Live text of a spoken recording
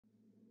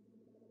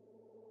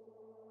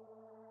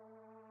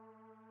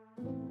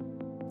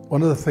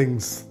One of the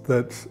things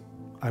that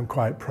I'm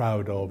quite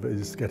proud of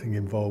is getting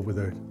involved with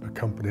a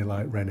company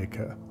like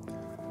Renaker.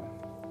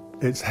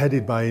 It's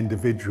headed by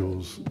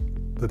individuals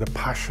that are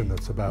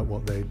passionate about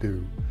what they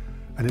do.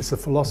 And it's a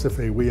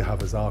philosophy we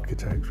have as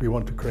architects. We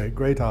want to create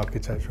great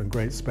architecture and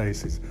great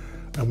spaces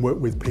and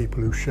work with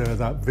people who share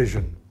that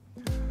vision.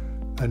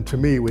 And to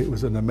me, it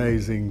was an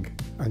amazing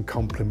and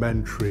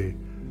complementary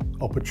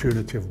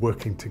opportunity of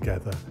working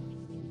together.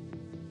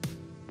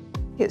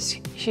 It's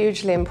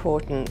hugely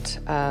important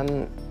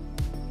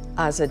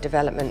as a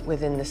development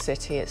within the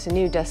city. It's a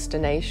new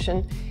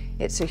destination,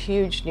 it's a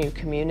huge new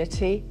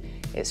community,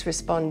 it's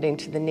responding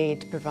to the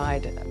need to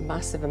provide a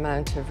massive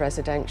amount of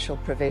residential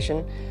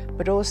provision,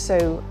 but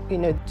also,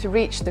 to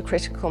reach the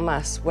critical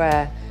mass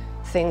where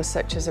things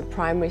such as a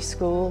primary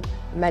school,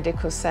 a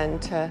medical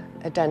centre,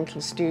 a dental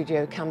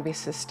studio can be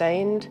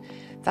sustained.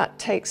 That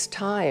takes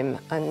time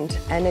and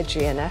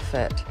energy and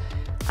effort.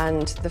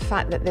 And the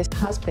fact that this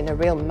has been a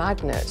real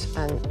magnet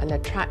and an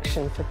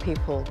attraction for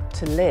people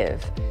to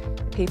live,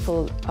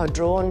 people are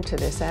drawn to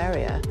this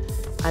area.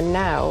 And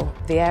now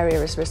the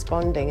area is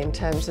responding in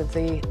terms of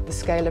the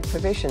scale of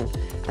provision,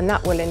 and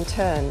that will in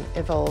turn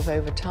evolve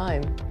over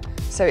time.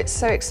 So it's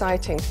so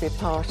exciting to be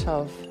part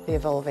of the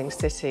evolving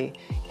city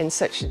in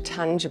such a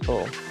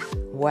tangible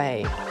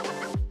way.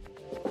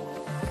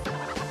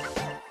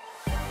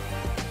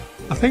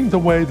 I think the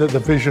way that the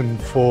vision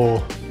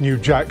for New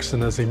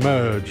Jackson has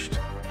emerged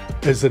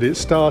is that it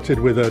started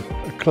with a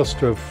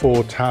cluster of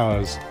 4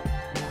 towers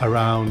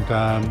around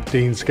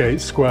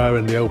Deansgate Square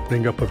and the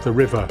opening up of the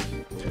river.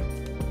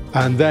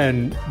 And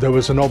then there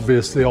was an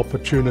obviously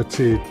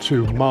opportunity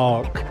to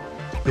mark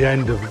the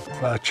end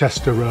of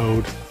Chester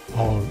Road,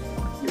 or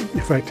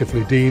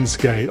effectively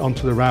Deansgate,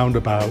 onto the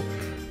roundabout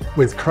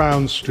with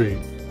Crown Street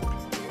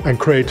and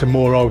create a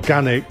more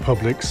organic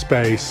public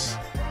space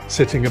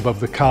sitting above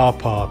the car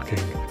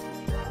parking.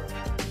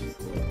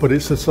 But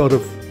it's a sort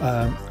of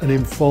an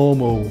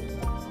informal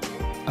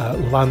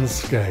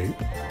landscape,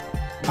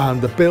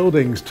 and the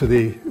buildings to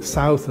the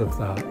south of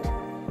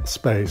that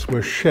space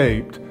were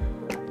shaped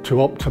to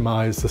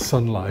optimise the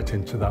sunlight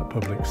into that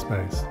public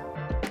space.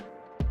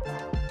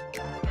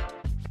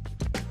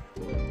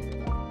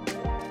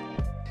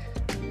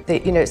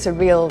 It's a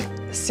real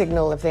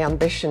signal of the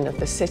ambition of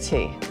the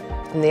city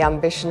and the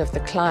ambition of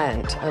the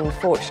client, and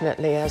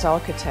fortunately as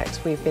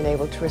architects we've been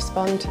able to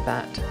respond to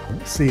that.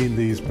 Seeing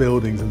these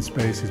buildings and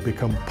spaces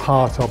become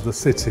part of the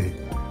city,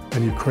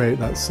 and you create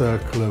that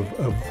circle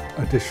of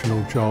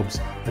additional jobs,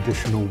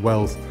 additional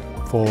wealth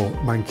for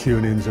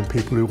Mancunians and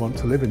people who want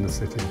to live in the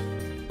city.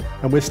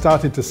 And we're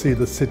starting to see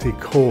the city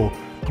core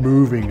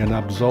moving and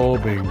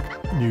absorbing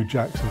New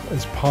Jackson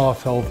as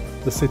part of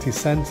the city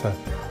centre.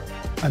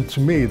 And to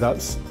me,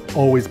 that's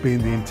always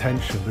been the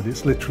intention, that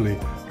it's literally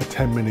a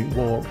 10-minute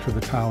walk to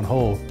the town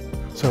hall.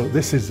 So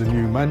this is the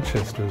new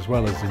Manchester as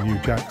well as the new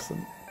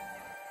Jackson.